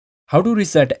How to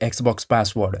reset Xbox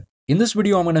password. In this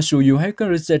video, I'm gonna show you how you can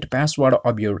reset password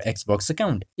of your Xbox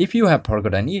account if you have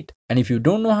forgotten it. And if you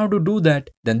don't know how to do that,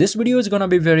 then this video is gonna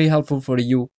be very helpful for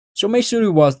you. So make sure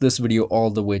you watch this video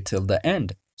all the way till the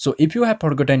end. So if you have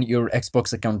forgotten your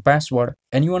Xbox account password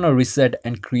and you wanna reset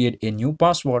and create a new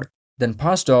password, then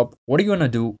first up, what are you gonna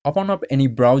do? Open up any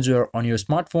browser on your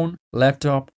smartphone,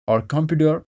 laptop, or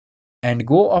computer and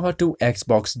go over to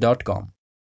xbox.com.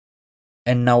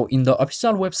 And now in the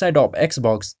official website of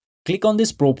Xbox, click on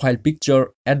this profile picture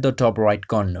at the top right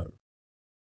corner.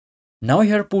 Now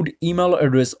here put email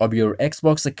address of your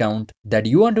Xbox account that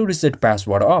you want to reset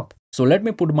password of. So let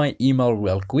me put my email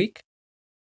real quick.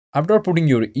 After putting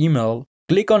your email,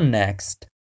 click on next.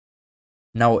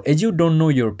 Now as you don't know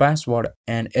your password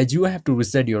and as you have to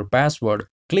reset your password,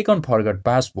 click on forgot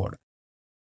password.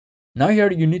 Now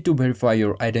here you need to verify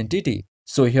your identity.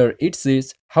 So here it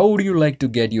says, how would you like to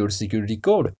get your security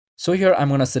code? So here I'm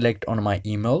gonna select on my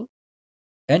email.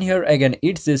 And here again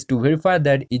it says to verify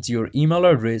that it's your email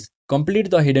address, complete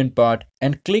the hidden part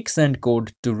and click send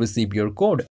code to receive your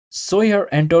code. So here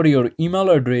enter your email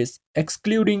address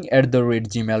excluding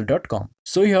 @gmail.com.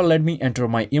 So here let me enter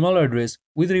my email address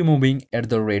with removing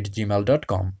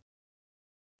 @gmail.com.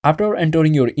 After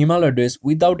entering your email address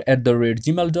without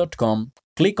 @gmail.com,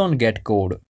 click on get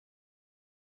code.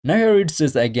 Now here it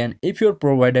says again, if your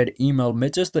provided email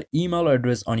matches the email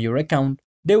address on your account,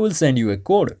 they will send you a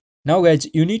code. Now guys,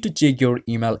 you need to check your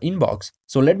email inbox.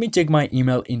 So let me check my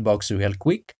email inbox real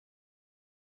quick.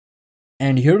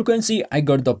 And here you can see I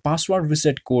got the password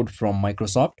reset code from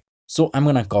Microsoft. So I'm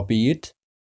gonna copy it.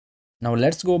 Now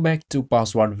let's go back to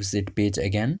password reset page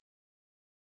again.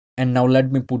 And now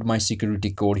let me put my security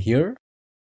code here.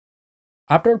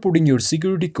 After putting your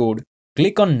security code,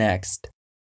 click on next.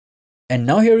 And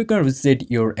now here you can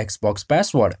reset your Xbox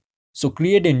password. So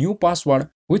create a new password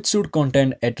which should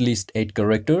contain at least 8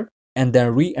 characters and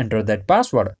then re-enter that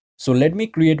password. So let me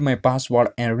create my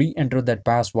password and re-enter that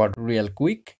password real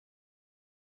quick.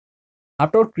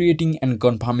 After creating and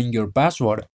confirming your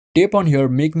password, tap on here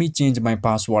make me change my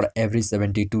password every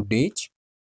 72 days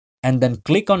and then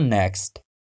click on next.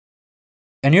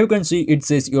 And you can see it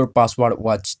says your password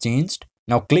was changed.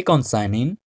 Now click on sign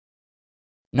in.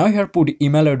 Now here put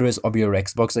email address of your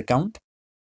Xbox account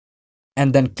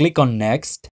and then click on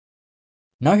next.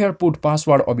 Now here put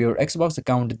password of your Xbox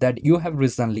account that you have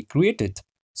recently created.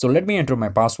 So let me enter my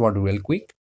password real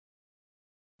quick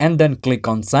and then click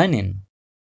on sign in.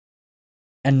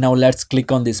 And now let's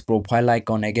click on this profile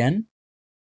icon again.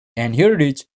 And here it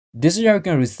is. This is how you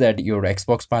can reset your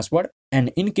Xbox password.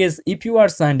 And in case if you are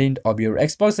signed in of your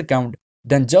Xbox account,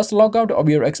 then just log out of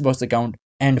your Xbox account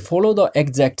and follow the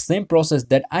exact same process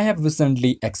that I have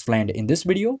recently explained in this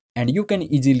video and you can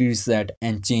easily reset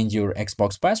and change your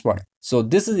Xbox password. So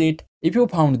this is it. If you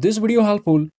found this video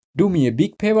helpful, do me a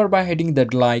big favor by hitting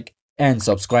that like and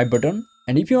subscribe button.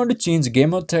 And if you want to change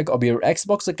gamer tag of your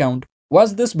Xbox account,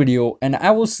 watch this video and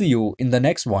I will see you in the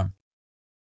next one.